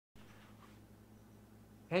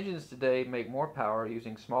Engines today make more power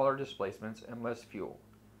using smaller displacements and less fuel.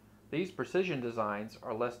 These precision designs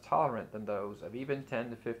are less tolerant than those of even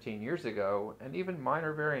 10 to 15 years ago, and even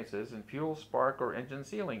minor variances in fuel, spark, or engine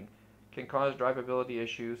sealing can cause drivability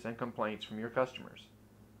issues and complaints from your customers.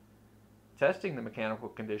 Testing the mechanical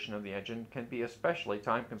condition of the engine can be especially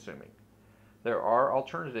time-consuming. There are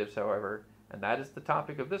alternatives, however, and that is the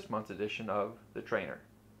topic of this month's edition of The Trainer.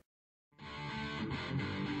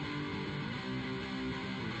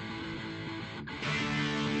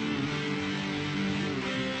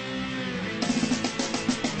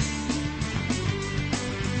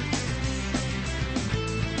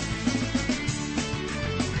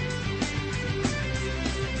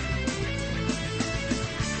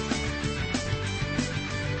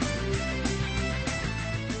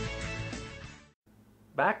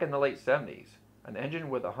 Back in the late 70s, an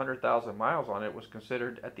engine with 100,000 miles on it was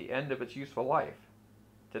considered at the end of its useful life.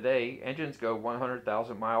 Today, engines go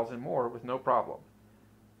 100,000 miles and more with no problem.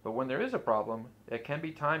 But when there is a problem, it can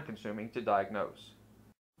be time-consuming to diagnose.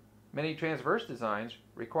 Many transverse designs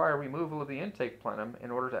require removal of the intake plenum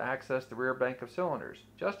in order to access the rear bank of cylinders,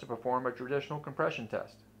 just to perform a traditional compression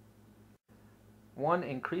test. One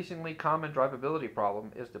increasingly common drivability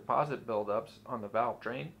problem is deposit buildups on the valve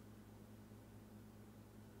train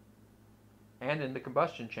and in the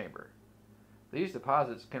combustion chamber. These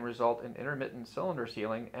deposits can result in intermittent cylinder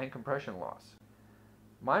sealing and compression loss.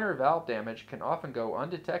 Minor valve damage can often go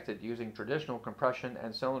undetected using traditional compression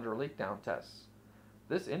and cylinder leak down tests.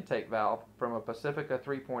 This intake valve from a Pacifica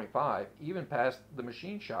 3.5 even passed the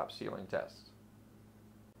machine shop sealing tests.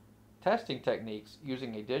 Testing techniques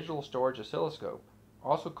using a digital storage oscilloscope,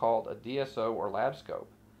 also called a DSO or lab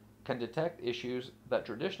scope, can detect issues that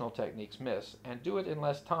traditional techniques miss and do it in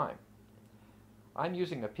less time. I'm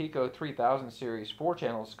using a Pico 3000 series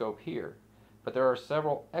 4-channel scope here, but there are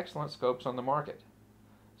several excellent scopes on the market.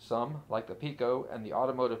 Some, like the Pico and the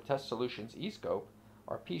Automotive Test Solutions eScope,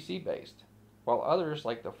 are PC-based, while others,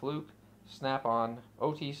 like the Fluke, Snap-on,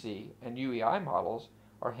 OTC, and UEI models,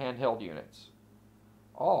 are handheld units.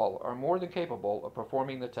 All are more than capable of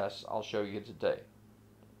performing the tests I'll show you today.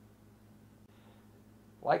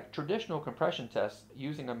 Like traditional compression tests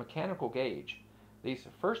using a mechanical gauge, these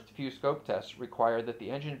first few scope tests require that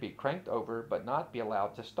the engine be cranked over but not be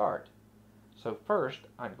allowed to start. So first,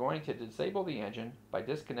 I'm going to disable the engine by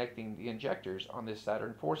disconnecting the injectors on this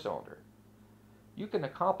Saturn 4-cylinder. You can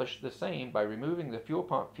accomplish the same by removing the fuel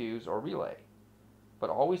pump fuse or relay,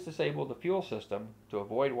 but always disable the fuel system to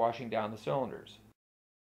avoid washing down the cylinders.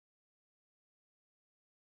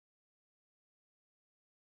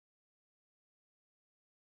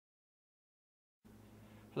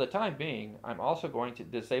 For the time being, I'm also going to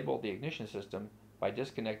disable the ignition system by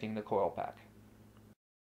disconnecting the coil pack.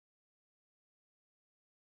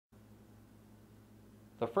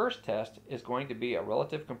 The first test is going to be a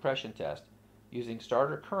relative compression test using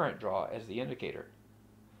starter current draw as the indicator.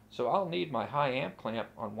 So I'll need my high amp clamp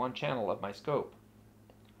on one channel of my scope.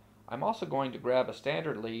 I'm also going to grab a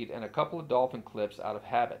standard lead and a couple of dolphin clips out of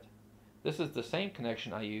habit. This is the same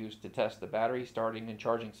connection I used to test the battery starting and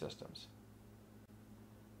charging systems.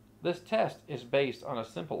 This test is based on a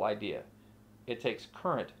simple idea. It takes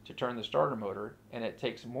current to turn the starter motor, and it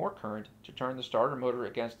takes more current to turn the starter motor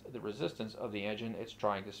against the resistance of the engine it's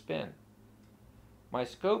trying to spin. My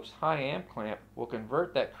scope's high amp clamp will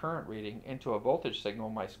convert that current reading into a voltage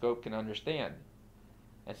signal my scope can understand.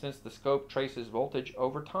 And since the scope traces voltage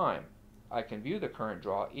over time, I can view the current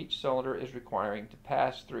draw each cylinder is requiring to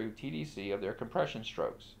pass through TDC of their compression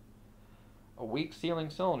strokes. A weak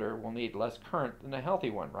sealing cylinder will need less current than a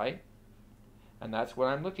healthy one, right? And that's what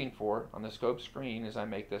I'm looking for on the scope screen as I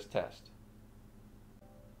make this test.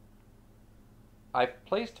 I've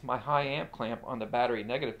placed my high amp clamp on the battery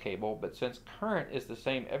negative cable, but since current is the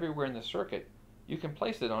same everywhere in the circuit, you can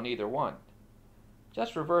place it on either one.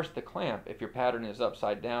 Just reverse the clamp if your pattern is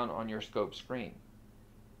upside down on your scope screen.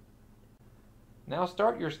 Now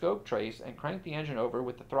start your scope trace and crank the engine over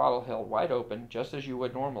with the throttle held wide open just as you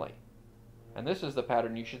would normally. And this is the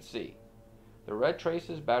pattern you should see. The red trace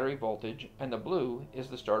is battery voltage, and the blue is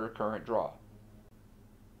the starter current draw.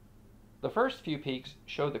 The first few peaks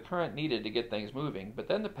show the current needed to get things moving, but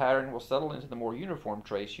then the pattern will settle into the more uniform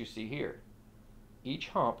trace you see here. Each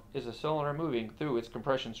hump is a cylinder moving through its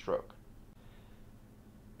compression stroke.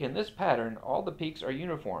 In this pattern, all the peaks are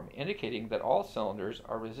uniform, indicating that all cylinders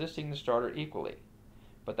are resisting the starter equally.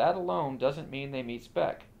 But that alone doesn't mean they meet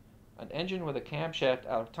spec. An engine with a camshaft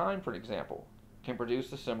out of time, for example, can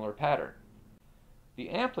produce a similar pattern. The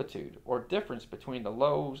amplitude, or difference between the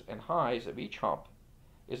lows and highs of each hump,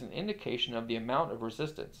 is an indication of the amount of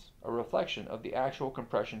resistance, a reflection of the actual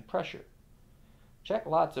compression pressure. Check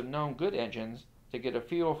lots of known good engines to get a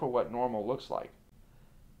feel for what normal looks like.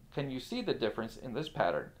 Can you see the difference in this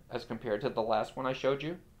pattern as compared to the last one I showed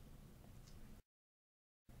you?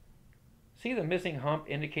 See the missing hump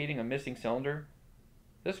indicating a missing cylinder?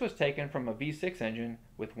 This was taken from a V6 engine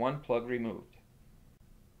with one plug removed.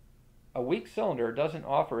 A weak cylinder doesn't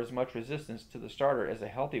offer as much resistance to the starter as a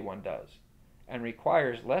healthy one does, and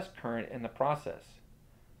requires less current in the process.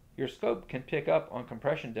 Your scope can pick up on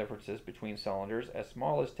compression differences between cylinders as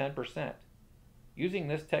small as 10%. Using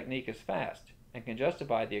this technique is fast and can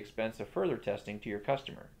justify the expense of further testing to your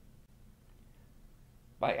customer.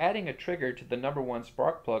 By adding a trigger to the number 1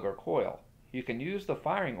 spark plug or coil, you can use the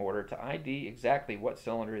firing order to ID exactly what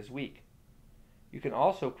cylinder is weak. You can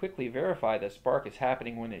also quickly verify that spark is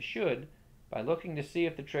happening when it should by looking to see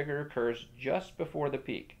if the trigger occurs just before the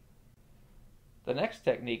peak. The next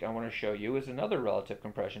technique I want to show you is another relative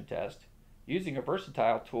compression test using a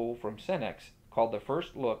versatile tool from Cenex called the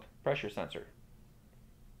First Look pressure sensor.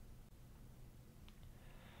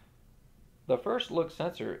 The First Look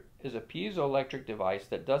sensor is a piezoelectric device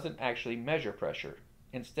that doesn't actually measure pressure.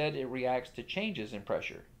 Instead, it reacts to changes in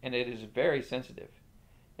pressure, and it is very sensitive.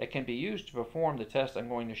 It can be used to perform the test I'm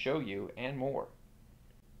going to show you and more.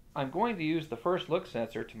 I'm going to use the First Look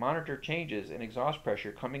sensor to monitor changes in exhaust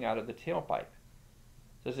pressure coming out of the tailpipe.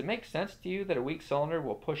 Does it make sense to you that a weak cylinder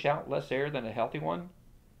will push out less air than a healthy one?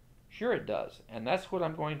 Sure it does, and that's what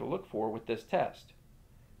I'm going to look for with this test.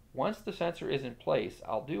 Once the sensor is in place,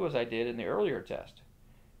 I'll do as I did in the earlier test.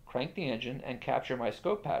 Crank the engine and capture my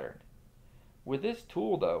scope pattern. With this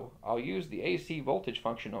tool though, I'll use the AC voltage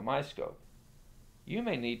function on my scope. You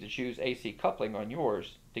may need to choose AC coupling on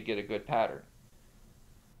yours to get a good pattern.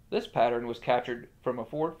 This pattern was captured from a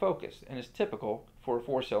Ford Focus and is typical for a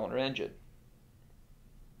 4-cylinder engine.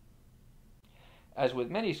 As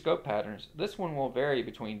with many scope patterns, this one will vary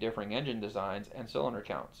between differing engine designs and cylinder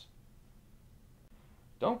counts.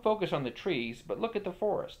 Don't focus on the trees, but look at the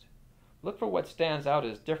forest. Look for what stands out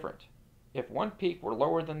as different. If one peak were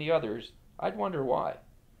lower than the others, I'd wonder why.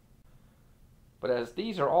 But as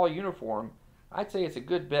these are all uniform, I'd say it's a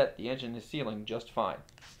good bet the engine is sealing just fine.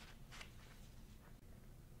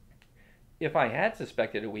 If I had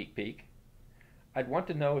suspected a weak peak, I'd want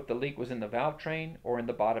to know if the leak was in the valve train or in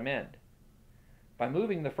the bottom end. By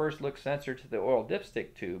moving the First Look sensor to the oil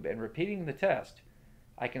dipstick tube and repeating the test,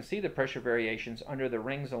 I can see the pressure variations under the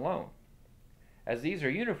rings alone. As these are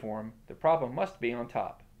uniform, the problem must be on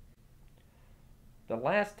top. The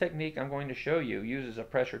last technique I'm going to show you uses a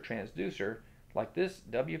pressure transducer like this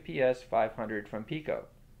WPS 500 from Pico.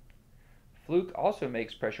 Fluke also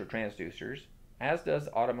makes pressure transducers, as does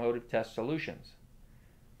Automotive Test Solutions.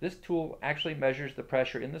 This tool actually measures the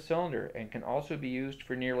pressure in the cylinder and can also be used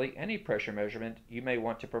for nearly any pressure measurement you may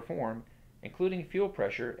want to perform, including fuel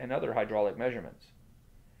pressure and other hydraulic measurements.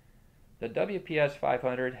 The WPS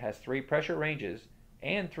 500 has 3 pressure ranges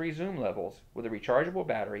and 3 zoom levels with a rechargeable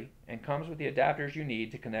battery and comes with the adapters you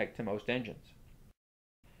need to connect to most engines.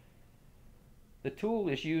 The tool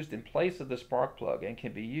is used in place of the spark plug and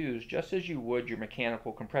can be used just as you would your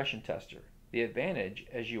mechanical compression tester. The advantage,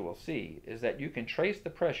 as you will see, is that you can trace the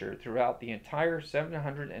pressure throughout the entire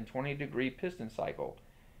 720-degree piston cycle,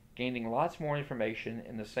 gaining lots more information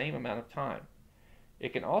in the same amount of time.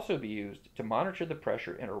 It can also be used to monitor the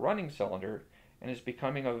pressure in a running cylinder and is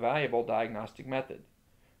becoming a valuable diagnostic method.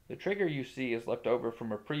 The trigger you see is left over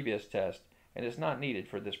from a previous test and is not needed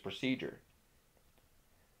for this procedure.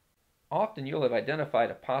 Often you'll have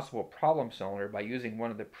identified a possible problem cylinder by using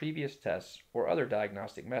one of the previous tests or other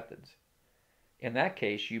diagnostic methods. In that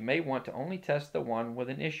case, you may want to only test the one with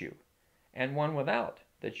an issue, and one without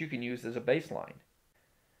that you can use as a baseline.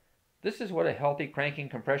 This is what a healthy cranking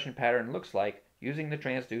compression pattern looks like using the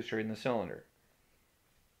transducer in the cylinder.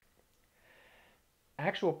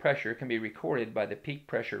 Actual pressure can be recorded by the peak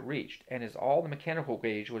pressure reached and is all the mechanical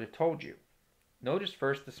gauge would have told you. Notice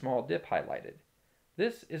first the small dip highlighted.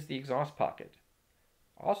 This is the exhaust pocket.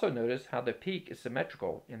 Also notice how the peak is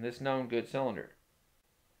symmetrical in this known good cylinder.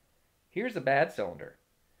 Here's a bad cylinder.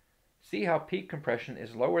 See how peak compression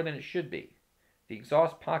is lower than it should be. The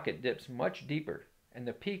exhaust pocket dips much deeper and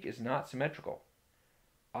the peak is not symmetrical.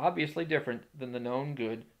 Obviously different than the known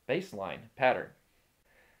good baseline pattern.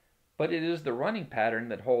 But it is the running pattern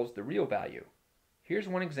that holds the real value. Here's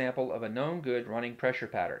one example of a known good running pressure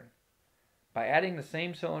pattern. By adding the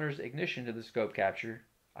same cylinder's ignition to the scope capture,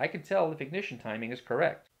 I can tell if ignition timing is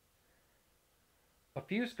correct. A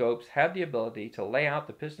few scopes have the ability to lay out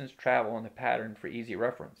the piston's travel in the pattern for easy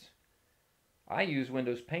reference. I use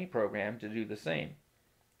Windows Paint program to do the same.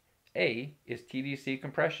 A is TDC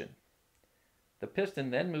compression. The piston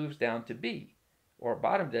then moves down to B, or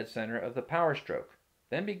bottom dead center of the power stroke,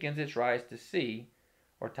 then begins its rise to C,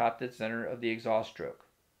 or top dead center of the exhaust stroke.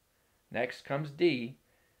 Next comes D,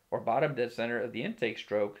 or bottom dead center of the intake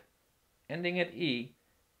stroke, ending at E,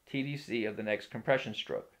 TDC of the next compression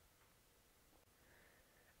stroke.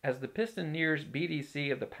 As the piston nears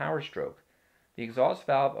BDC of the power stroke, the exhaust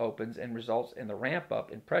valve opens and results in the ramp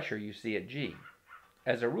up in pressure you see at G.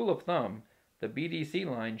 As a rule of thumb, the BDC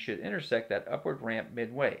line should intersect that upward ramp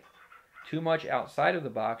midway. Too much outside of the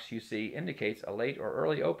box you see indicates a late or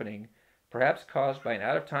early opening, perhaps caused by an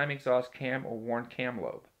out-of-time exhaust cam or worn cam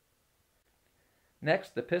lobe.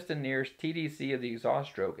 Next, the piston nears TDC of the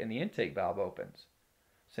exhaust stroke and the intake valve opens.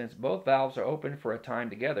 Since both valves are open for a time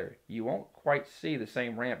together, you won't quite see the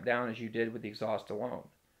same ramp down as you did with the exhaust alone.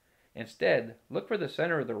 Instead, look for the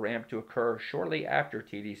center of the ramp to occur shortly after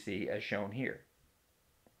TDC as shown here.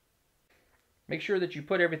 Make sure that you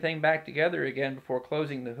put everything back together again before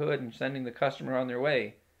closing the hood and sending the customer on their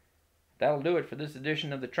way. That'll do it for this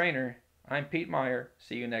edition of The Trainer. I'm Pete Meyer.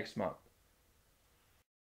 See you next month.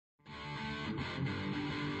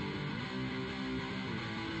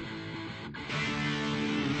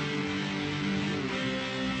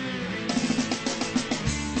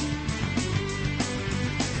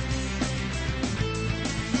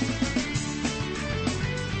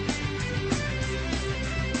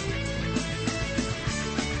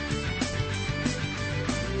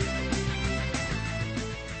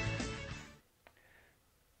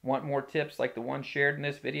 Want more tips like the one shared in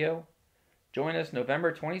this video? Join us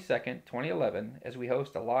November 22nd, 2011 as we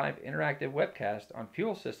host a live interactive webcast on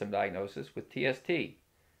fuel system diagnosis with TST.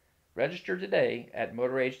 Register today at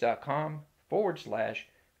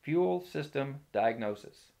motorage.com/fuel system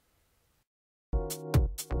diagnosis.